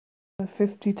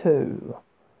52.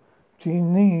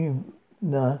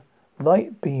 Geneva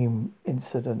light beam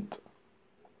incident.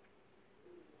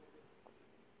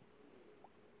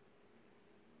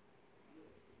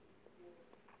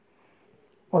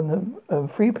 On the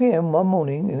 3 p.m. one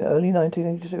morning in early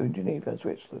 1982 in Geneva,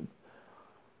 Switzerland,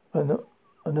 an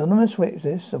anonymous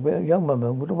witness, a young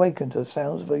woman, would awaken to the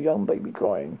sounds of a young baby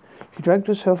crying. She dragged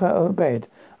herself out of her bed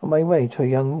and made way to a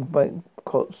young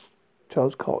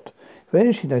child's cot.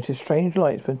 Then she noticed strange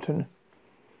lights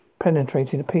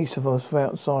penetrating a piece of us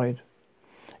outside.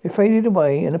 It faded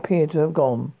away and appeared to have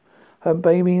gone. Her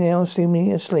baby, now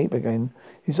seemingly asleep again,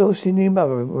 exhausted new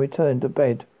mother, returned to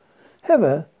bed.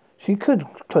 However, she could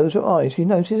close her eyes. She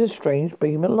noticed a strange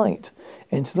beam of light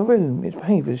enter the room. Its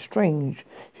behaviour was strange.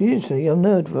 She instantly,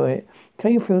 unnerved by it,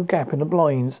 came through a gap in the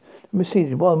blinds and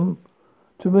proceeded to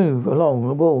move along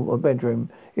the wall of the bedroom.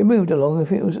 It moved along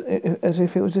as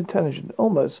if it was intelligent,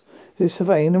 almost as if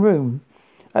surveying the room.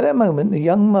 At that moment, the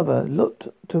young mother looked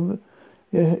to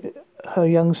her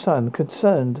young son,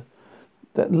 concerned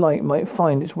that light might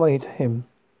find its way to him.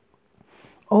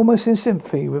 Almost in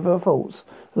sympathy with her thoughts,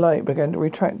 the light began to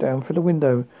retract down through the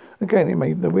window. Again, it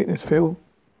made the witness feel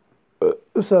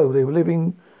as though they were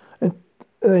living an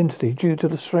entity due to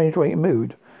the strange way it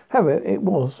moved. However, it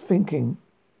was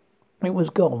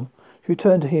gone. She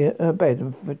returned to her bed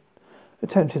and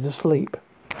attempted to sleep.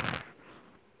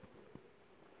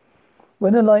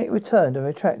 When the light returned and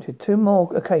retracted 2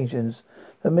 more occasions,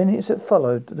 the minutes that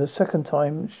followed, the second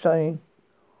time shining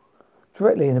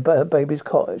directly in the baby's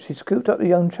cot, she scooped up the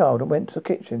young child and went to the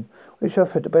kitchen, which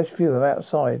offered the best view of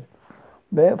outside.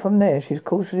 From there, she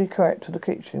cautiously crept to the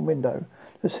kitchen window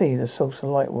to see the source of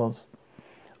light was.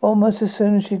 Almost as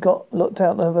soon as she looked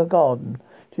out of her garden,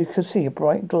 she could see a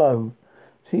bright glow.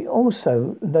 She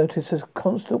also noticed a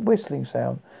constant whistling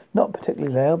sound, not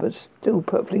particularly loud, but still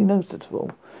perfectly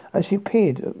noticeable. As she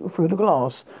peered through the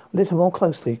glass a little more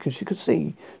closely, because she could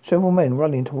see several men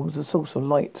running towards the source of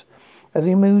light. As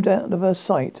he moved out of her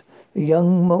sight, the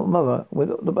young mother with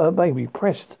her baby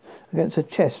pressed against her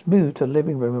chest moved to the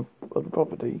living room of the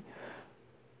property.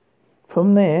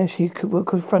 From there, she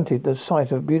confronted the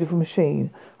sight of a beautiful machine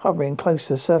hovering close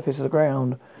to the surface of the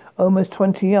ground, almost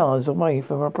 20 yards away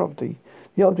from her property.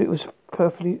 The object was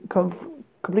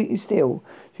completely still.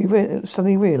 She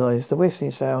suddenly realized the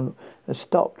whistling sound had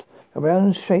stopped. A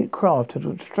round-shaped craft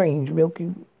with a strange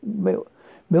milky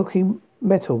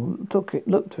metal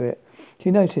looked to it. She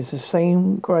noticed the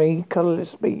same grey,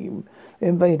 colourless beam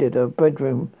invaded her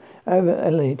bedroom,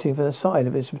 emanating from the side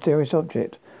of this mysterious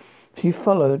object. She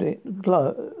followed it.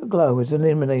 Glow was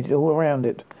illuminated all around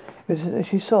it.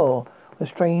 She saw a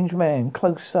strange man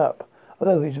close up,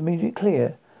 although it was immediately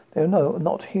clear they were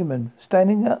not human,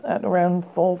 standing at around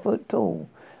 4 foot tall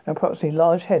and proportionally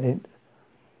large-headed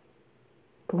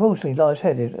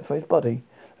for his body.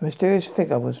 The mysterious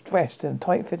figure was dressed in a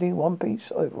tight-fitting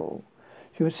one-piece overall.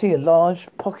 She would see a large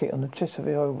pocket on the chest of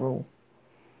the overall,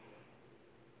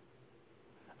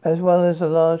 as well as a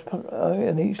large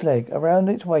in each leg. Around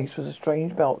its waist was a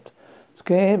strange belt.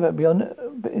 Scared but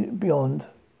beyond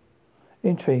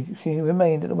intrigue, she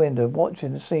remained at the window,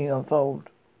 watching the scene unfold.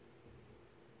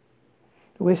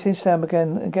 The whistling sound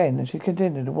began again, and she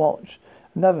continued to watch.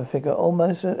 Another figure,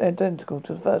 almost identical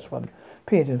to the first one,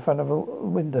 appeared in front of a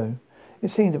window.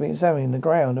 It seemed to be examining the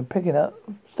ground and picking up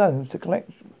stones for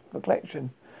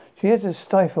collection. She had to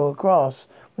stifle a grasp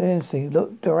when the instinct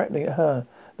looked directly at her,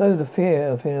 though the fear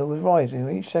of him was rising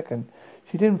with each second.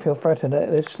 She didn't feel threatened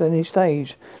at any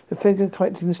stage. The figure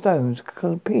collecting the stones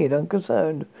appeared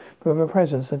unconcerned with her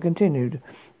presence and continued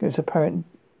its apparent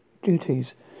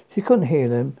duties. She couldn't hear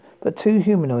them, but 2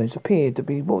 humanoids appeared to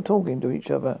be talking to each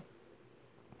other.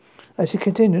 As she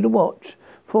continued to watch,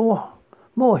 4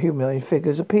 more humanoid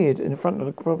figures appeared in front of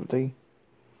the property.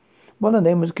 One of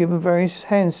them was giving various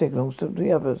hand signals to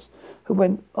the others, who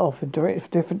went off in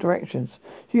different directions.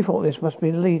 She thought this must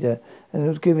be the leader, and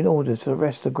was giving orders to the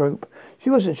rest of the group. She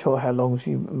wasn't sure how long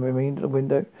she remained at the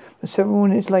window, but several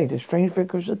minutes later, strange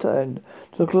figures returned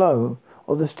to the glow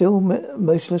of the still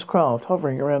motionless craft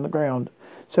hovering around the ground.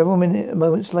 Several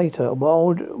moments later, a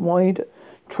wide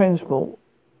transport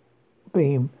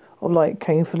beam of light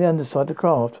came from the underside of the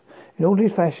craft. In orderly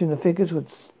fashion, the figures would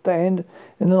stand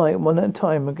in the light one at a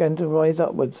time and began to rise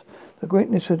upwards. The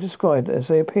greatness was described as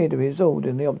they appeared to be absorbed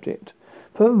in the object.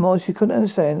 Furthermore, she couldn't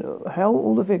understand how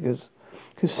all the figures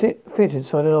could fit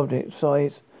inside an object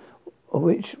size of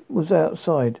which was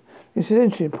outside. This is an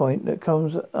interesting point that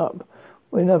comes up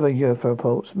in other UFO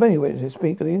reports. Many witnesses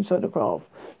speak of the inside of the craft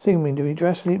seeming to be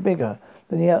drastically bigger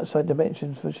than the outside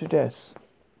dimensions would suggest.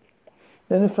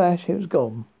 Then a flash, it was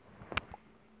gone.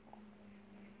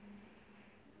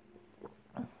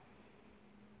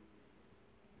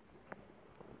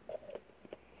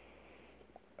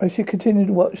 As she continued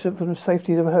to watch them from the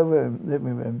safety of her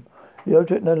living room, the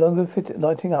object no longer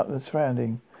lighting up the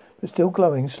surrounding, but still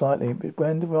glowing slightly. It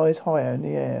began to rise higher in the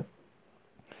air.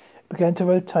 It began to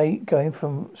rotate, going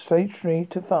from stationary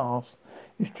to fast,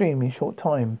 in extremely short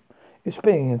time. It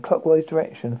spinning in a clockwise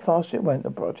direction. Faster it went, the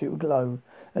brighter it would glow,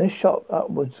 and it shot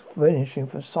upwards, vanishing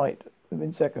from sight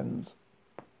within seconds.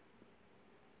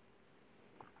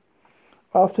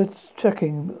 After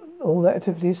checking all the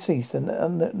activity had ceased, and the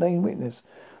unnamed witness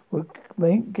would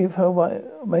make her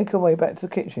way back to the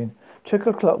kitchen. Check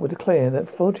her clock would declare that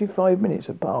 45 minutes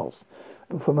had passed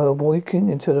from her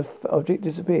waking until the object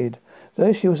disappeared.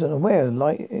 Though she was unaware the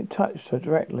light it touched her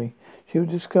directly, she would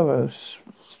discover a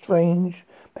strange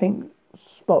pink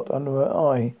spot under her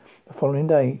eye the following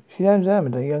day. She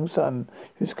examined her young son,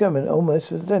 who discovered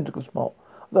almost an identical spot,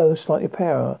 though slightly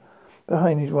paler,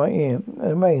 behind his right ear, and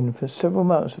remained for several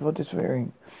months before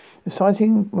disappearing. The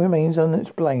sighting remains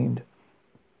unexplained.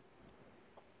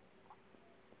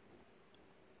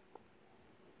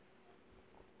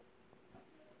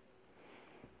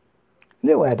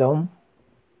 Little add-on.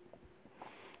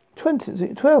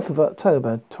 12th of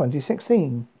October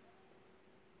 2016.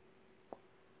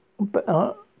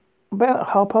 About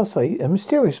 8:30, a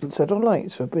mysterious set of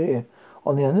lights appear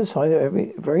on the underside of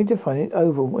every very defined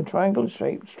oval and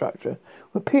triangular-shaped structure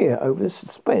would appear over the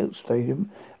sports stadium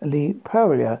and the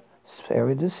Paria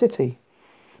area of the city.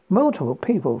 Multiple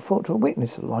people thought to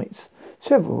witness the lights.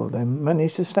 Several of them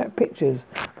managed to snap pictures,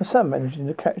 and some managing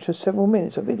to capture several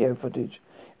minutes of video footage.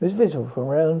 It was visible for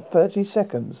around 30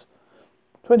 seconds.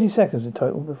 20 seconds in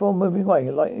total before moving away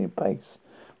at lightning pace.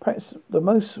 Perhaps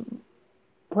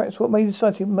what made the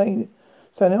sighting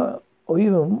stand out, or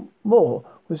even more,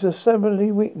 was the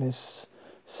severely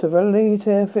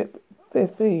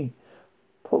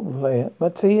football player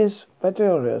Matthias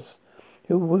Vadelius,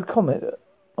 who would comment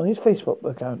on his Facebook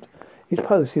account. His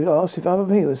post, he would ask if other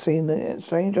people had seen the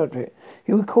strange object.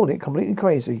 He would call it completely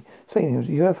crazy, saying it was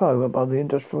a UFO above the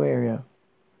industrial area.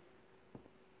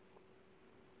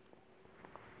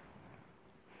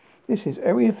 This is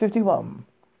Area 51.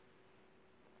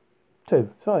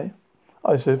 Sorry.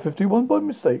 I said 51 by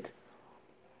mistake.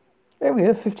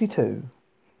 Area 52.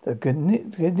 The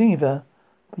Geneva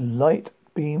light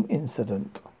beam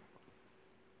incident.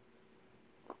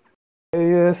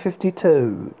 Area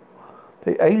 52.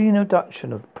 The alien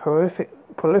abduction of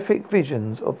prolific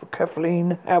visions of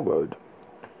Kathleen Howard.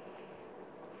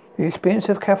 The experience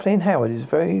of Kathleen Howard is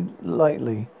very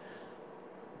likely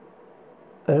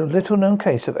a little-known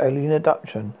case of alien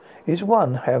abduction. It is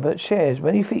one, however, that shares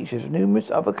many features of numerous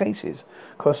other cases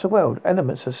across the world.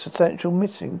 Elements of substantial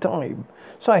missing time,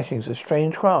 sightings of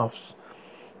strange crafts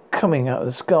coming out of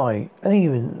the sky, and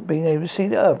even being able to see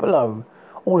the earth below.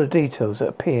 All the details that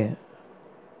appeared.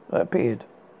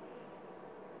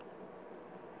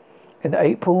 In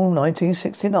April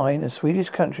 1969, in the Swedish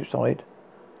countryside,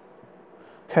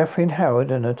 Kathryne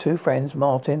Howard and her two friends,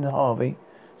 Martin and Harvey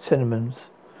Cinnamons,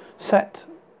 sat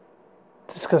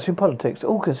discussing politics.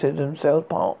 All considered themselves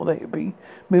part of the hippie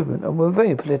movement and were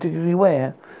very politically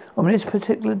aware. On this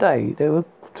particular day, they were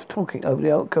talking over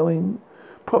the outgoing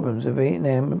problems of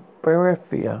Vietnam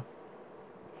periphery.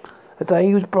 The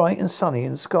day was bright and sunny,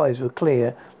 and the skies were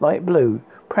clear, light blue.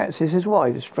 Perhaps this is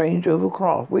why the strange oval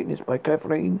craft witnessed by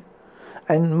Kathryne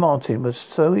and Martin was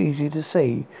so easy to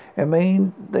see. It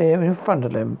remained there in front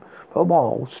of them for a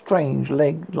while, strange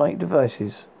leg-like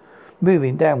devices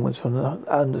moving downwards from the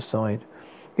underside.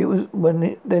 It was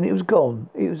then it was gone.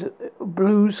 It was a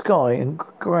blue sky and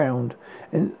ground,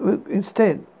 and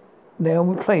instead now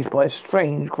replaced by a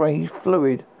strange grey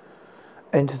fluid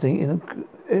entity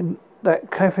in that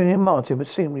Kathryne and Martin were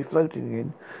seemingly floating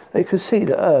in. They could see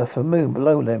the earth and moon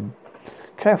below them.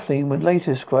 Kathryne would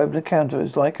later describe the encounter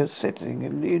as like a sitting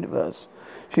in the universe.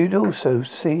 She would also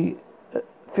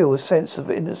feel a sense of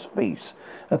inner space,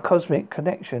 a cosmic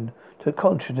connection to the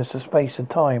consciousness of space and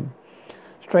time.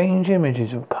 Strange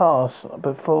images would pass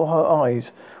before her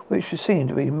eyes, which seemed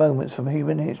to be moments from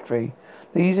human history.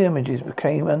 These images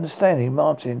became understanding.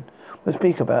 Martin would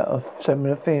speak about of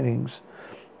similar feelings.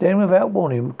 Then, without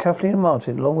warning, Kathryne and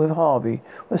Martin, along with Harvey,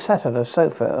 were sat on a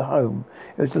sofa at home.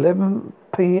 It was 11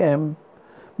 p.m.,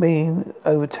 meaning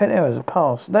over 10 hours had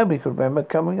passed. Nobody could remember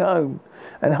coming home,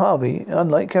 and Harvey,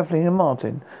 unlike Kathryne and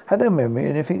Martin, had no memory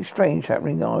of anything strange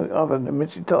happening other than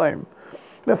missing time.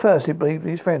 At first, he believed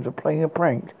his friends were playing a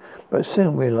prank, but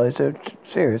soon realized they were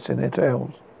serious in their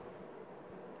tales.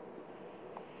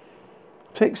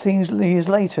 16 years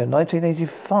later,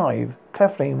 1985,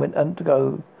 Kathryne went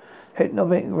undergo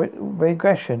hypnotic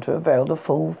regression to reveal the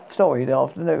full story the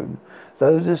afternoon.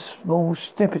 Those are small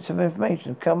snippets of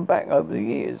information have come back over the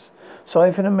years,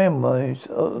 siphon the memories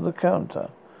of the counter.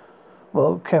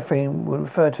 Well, KATHRYN would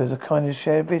refer to as a kind of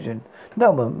shared vision.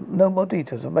 No more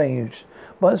details are managed.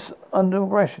 Once under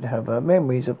regression, however,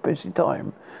 memories of busy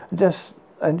time and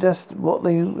just what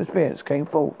they experienced came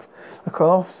forth. The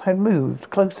craft had moved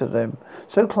close to them,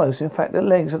 so close, in fact, the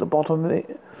legs at the bottom of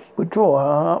it would draw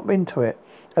her up into it.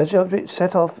 As the object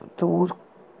set off towards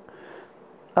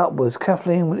upwards,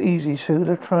 KATHRYN would easily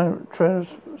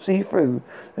see through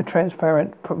the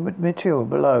transparent material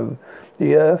below.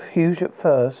 The earth, huge at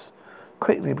first,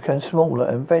 quickly became smaller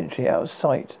and eventually out of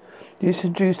sight. This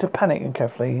induced a panic in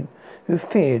KATHRYN, who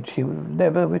feared she would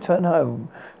never return home.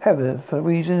 However, for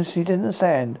reasons she didn't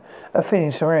understand, a feeling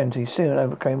of serenity soon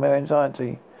overcame her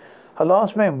anxiety. Her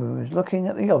last memory was looking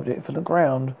at the object from the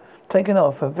ground, taken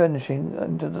off and vanishing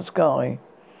into the sky.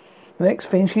 The next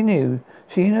thing she knew,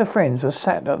 she and her friends were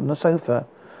sat on the sofa.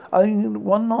 Only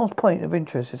one last point of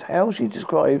interest is how she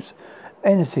describes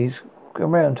entities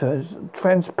around her as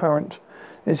transparent.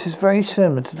 This is very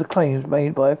similar to the claims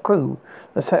made by a crew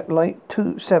of Satellite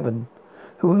 27,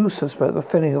 who also spoke of a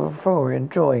feeling of euphoria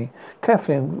and joy.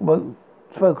 KATHRYN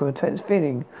spoke of an intense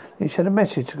feeling that she had a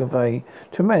message to convey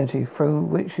to humanity through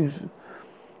which she was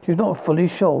not fully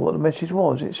sure what the message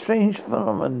was. Its strange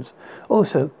phenomena,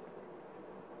 also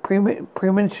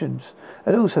premonitions,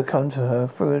 had also come to her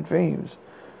through her dreams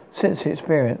since the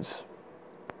experience.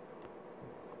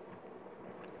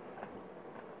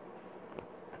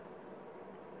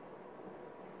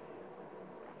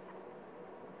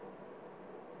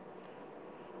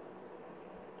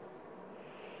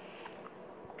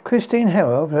 Christine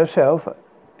Howell herself,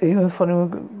 even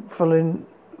following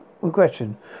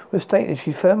regression, was stating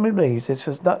she firmly believes this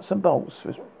was nuts and bolts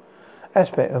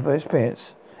aspect of her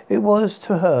experience. It was,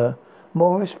 to her,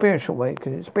 more of a spiritual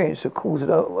awakening experience that caused it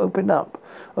to open up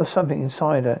of something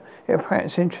inside her. It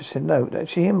perhaps interesting to note that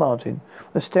she and Martin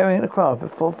were staring at the craft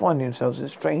before finding themselves in a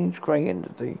strange grey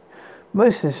entity.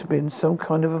 Most of this had been some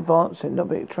kind of advanced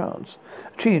hypnotic trance,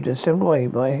 achieved in some way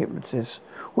by a hypnotist,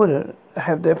 would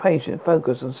have their patient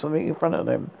focus on something in front of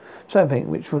them, something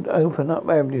which would open up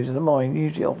avenues in the mind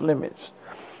usually off limits.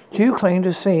 She claimed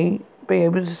to be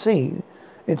able to see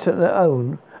into their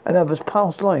own and others'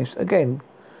 past lives. Again,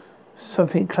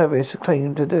 something clever to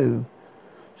claim to do.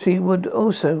 She would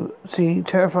also see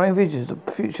terrifying visions of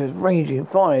futures, raging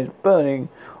fires, burning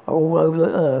all over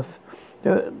the earth.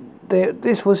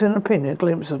 This was, in opinion, a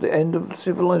glimpse of the end of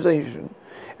civilization.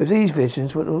 It was these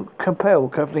visions would compel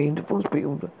KATHRYN to force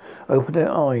people to open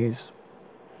their eyes.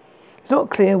 It's not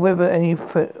clear whether any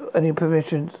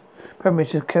premonitions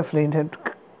KATHRYN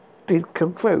did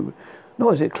come true,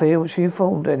 nor is it clear what she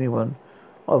informed anyone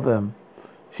of them.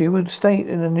 She would state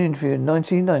in an interview in the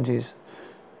 1990s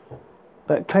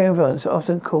that clairvoyants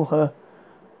often call her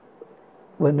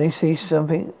when they see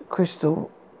a crystal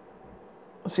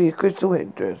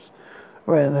headdress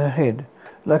around her head,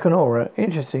 like an aura.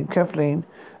 Interesting, KATHRYN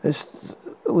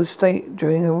would state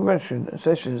during her regression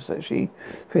sessions that she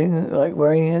feeling like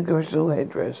wearing a crystal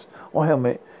headdress or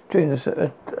helmet during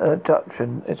a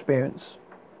abduction experience.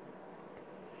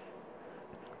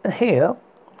 And here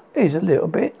is a little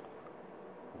bit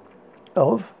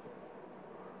of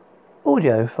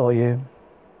audio for you.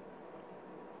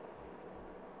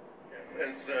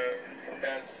 Yes,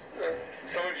 as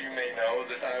some of you may know,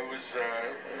 that I was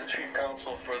chief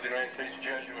counsel for the United States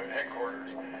Jesuit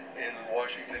headquarters in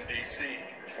Washington, D.C.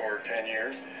 for 10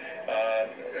 years.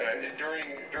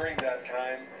 During that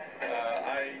time,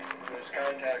 I was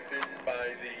contacted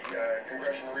by the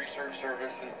Congressional Research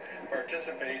Service and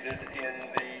participated in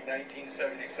the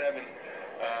 1977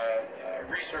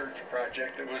 research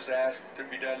project that was asked to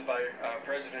be done by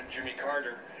President Jimmy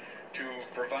Carter to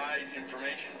provide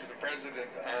information to the President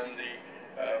on the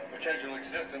potential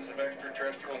existence of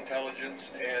extraterrestrial intelligence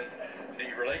and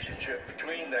the relationship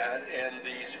between that and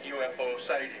these UFO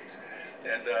sightings.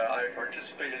 And I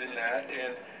participated in that,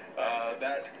 and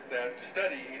that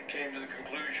study came to the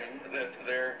conclusion that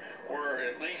there were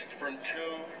at least from 2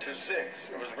 to 6,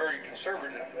 it was a very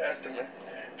conservative estimate,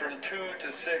 from 2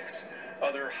 to 6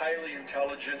 other highly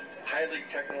intelligent, highly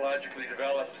technologically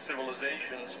developed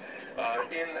civilizations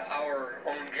in our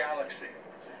own galaxy.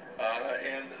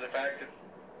 And the fact that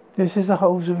this is the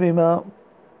whole remark.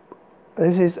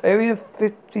 This is Area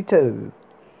 52.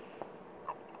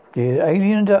 The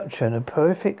alien abduction and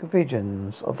prophetic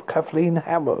visions of KATHRYN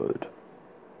Howard.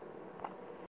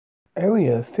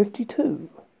 Area 52.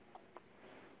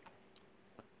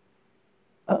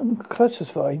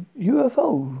 Unclassified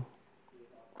UFO.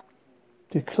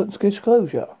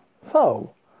 Disclosure.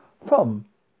 Foul. from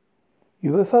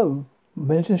UFO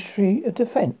Ministry of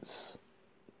Defense.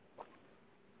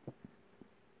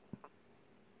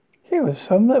 Here are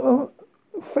some that were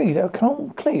free that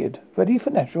are cleared, ready for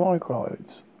National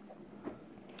Archives.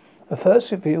 The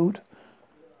first revealed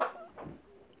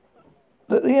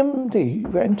that the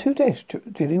MD ran 2 tests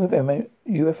dealing with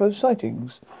UFO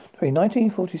sightings between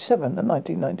 1947 and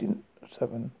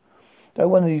 1997. Though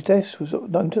one of these tests was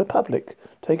known to the public,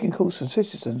 taking calls from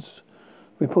citizens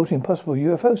reporting possible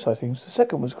UFO sightings, the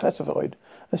second was classified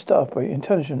and staffed by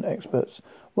intelligence experts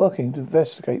working to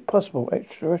investigate possible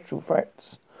extraterrestrial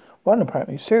threats. One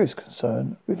apparently serious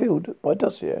concern revealed by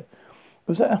dossier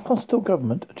was that a hostile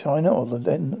government, China or the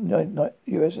then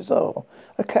USSR,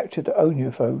 had captured their own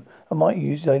UFO and might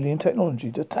use alien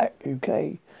technology to attack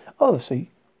UK. Obviously,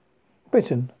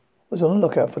 Britain was on the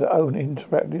lookout for their own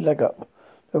interactive leg up.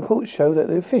 The reports show that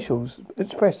the officials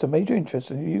expressed a major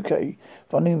interest in the UK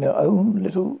funding their own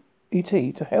little ET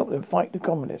to help them fight the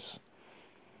communists.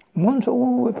 Once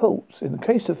all reports, in the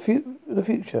case of the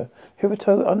future,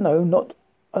 hitherto unknown, not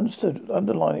understood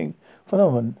underlying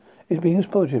phenomenon is being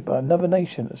exploited by another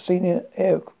nation. A senior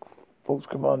Air Force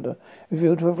commander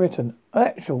revealed to have written an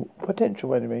actual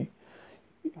potential enemy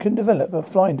can develop a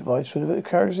flying device with the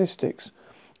characteristics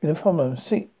in a phenomenon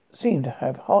seem to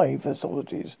have high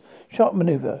versatilities, sharp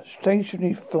maneuver,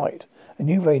 stationary flight, and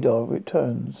new radar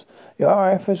returns. The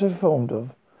RAF is informed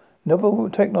of novel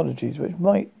technologies which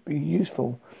might be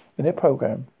useful in their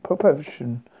program,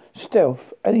 propulsion,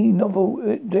 stealth, any novel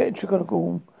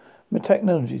electrical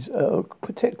technologies are of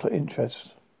particular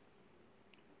interest.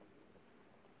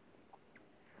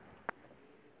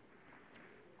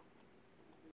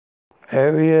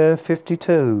 Area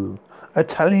 52.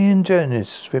 Italian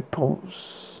journalist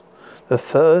reports the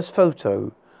first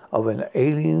photo of an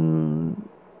alien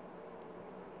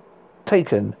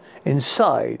taken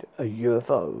inside a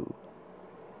UFO.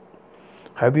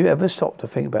 Have you ever stopped to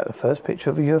think about the first picture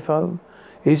of a UFO?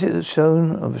 Is it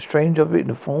shown of a strange object in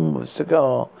the form of a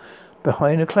cigar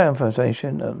behind a cloud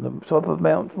formation at the top of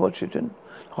Mount Washington,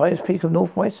 highest peak of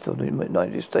northwest of the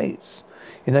United States?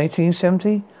 In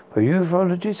 1870, for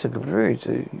ufologists and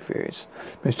conspiracy theorists,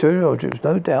 mysterious object was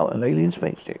no doubt an alien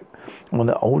spaceship, one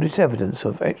of the oldest evidence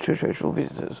of extraterrestrial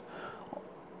visitors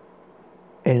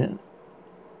in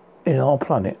our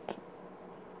planet.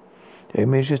 The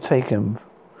image is taken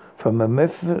from a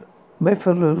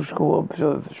meteorological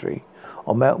observatory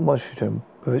on Mount Washington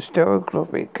with a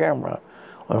stereoscopic camera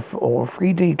or a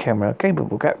 3D camera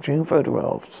capable of capturing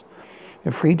photographs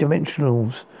in 3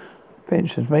 dimensions,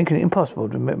 making it impossible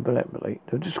to manipulate.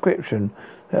 The description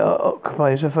that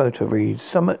occupies the photo reads: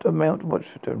 Summit of Mount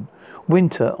Washington,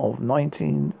 winter of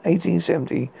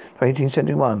 1870 to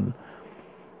 1871.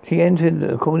 He entered,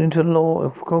 according to the law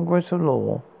of Congress of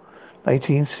Law,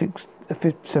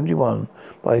 1871,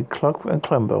 by Clark and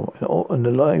Clumber in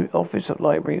the Office of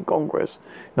Library of Congress,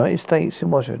 United States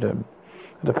in Washington.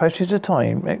 With the passage of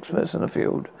time, experts in the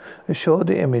field assured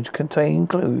the image contained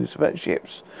clues about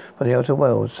ships from the outer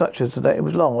world, such as that it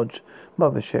was a large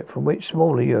mothership from which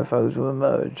smaller UFOs would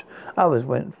emerge. Others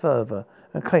went further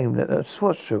and claimed that a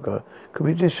swastika could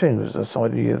be distinguished as a side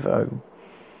of the UFO.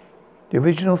 The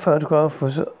original photograph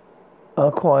was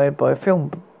acquired by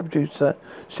film producer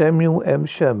Samuel M.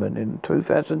 Sherman in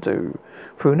 2002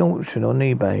 through an auction on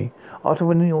eBay. After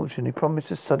winning the auction, he promised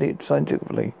to study it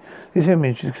scientifically. This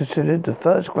image is considered the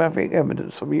first graphic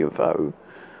evidence of UFO,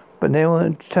 but now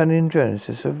Italian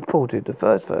journalists have reported the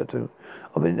first photo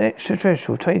of an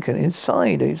extraterrestrial taken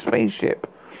inside a spaceship.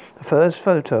 The first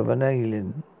photo of an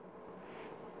alien.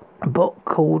 A book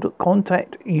called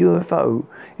Contact UFO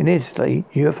in Italy,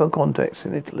 UFO Contacts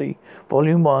in Italy,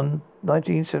 Volume 1,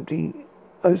 1907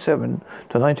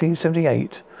 to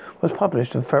 1978, was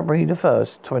published on February the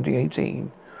 1st,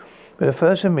 2018. With the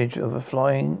first image of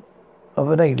an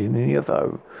alien in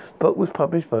UFO. The book was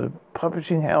published by the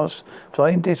publishing house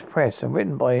Flying Disc Press and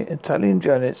written by Italian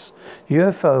journalist,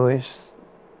 UFOist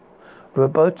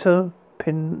Roberto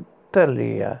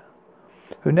Pintelia,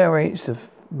 who narrates the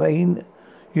main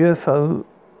UFO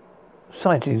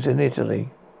sightings in Italy.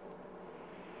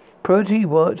 Prodi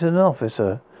worked as an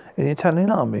officer in the Italian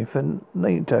army for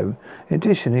NATO. In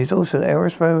addition, he is also an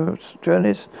aerospace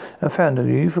journalist and founder of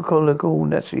the Ufological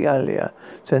Nazionale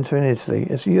Center in Italy.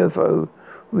 It's a UFO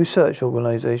research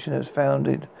organization that was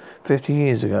founded 50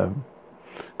 years ago.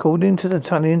 According to the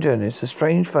Italian journalist, the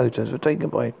strange photos were taken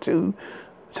by 2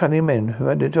 Italian men who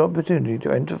had the opportunity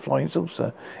to enter a flying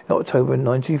saucer in October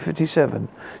 1957.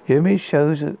 The image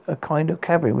shows a kind of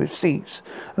cabin with seats,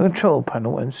 a control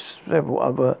panel, and several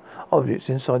other objects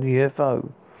inside the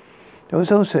UFO. There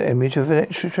was also an image of an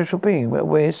extraterrestrial being that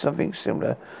wears something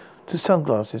similar the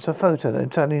sunglasses. A photo of an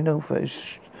Italian author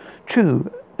is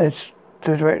true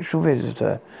extraterrestrial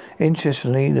visitor.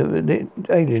 Interestingly, the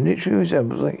alien literally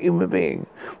resembles a human being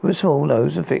with a small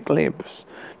nose and thick lips.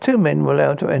 2 men were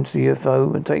allowed to enter the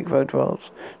UFO and take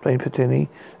photographs, explained Patini.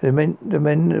 The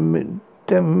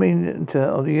diameter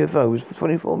of the UFO was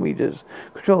 24 meters.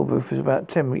 Control booth was about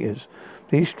 10 meters.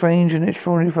 These strange and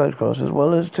extraordinary photographs, as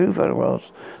well as 2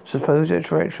 photographs of supposed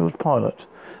extraterrestrial pilot,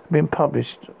 have been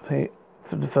published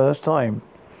for the first time.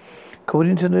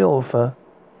 According to the author,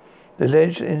 the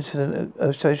alleged incident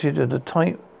associated with the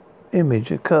type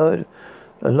image occurred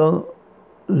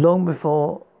long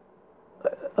before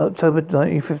October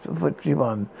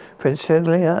 1951.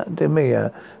 Franciglia de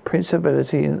Mia,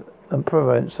 Principality and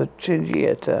Province of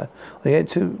Chigieta, on the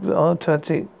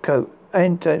Antarctic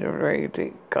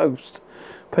coast.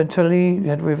 Pantelli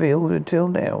had revealed until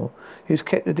now he has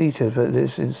kept the details about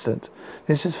this incident.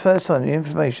 This is the first time the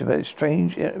information about this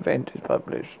strange event is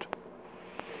published.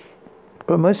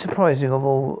 But most surprising of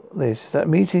all this is that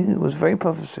meeting was very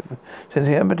positive, since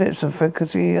the inhabitants of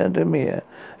Franciglia de Mia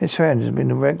and surroundings have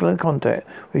been in regular contact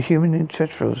with human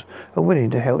extraterrestrials who are willing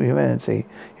to help humanity.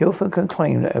 He often can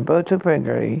claim that Alberto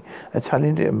Bregari,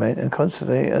 Italian diplomat and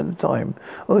consulate at the time,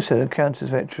 also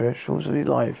encounters extraterrestrials in his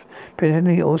life.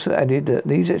 Pinelli also added that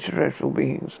these extraterrestrial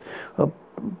beings are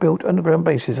built underground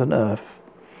bases on Earth.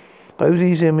 Though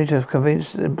these images have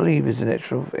convinced and believers in the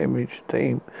extra image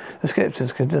team, the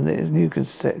skeptics condemn it as a new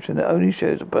conception that only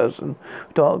shows a person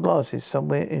with dark glasses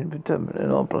somewhere indeterminate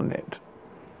on our planet.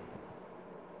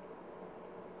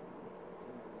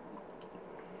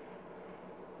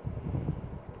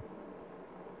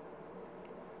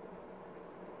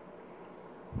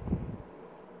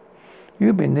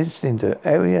 You've been listening to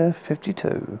Area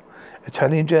 52.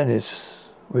 Italian journalist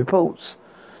reports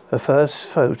the first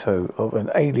photo of an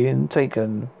alien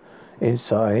taken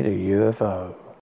inside a UFO.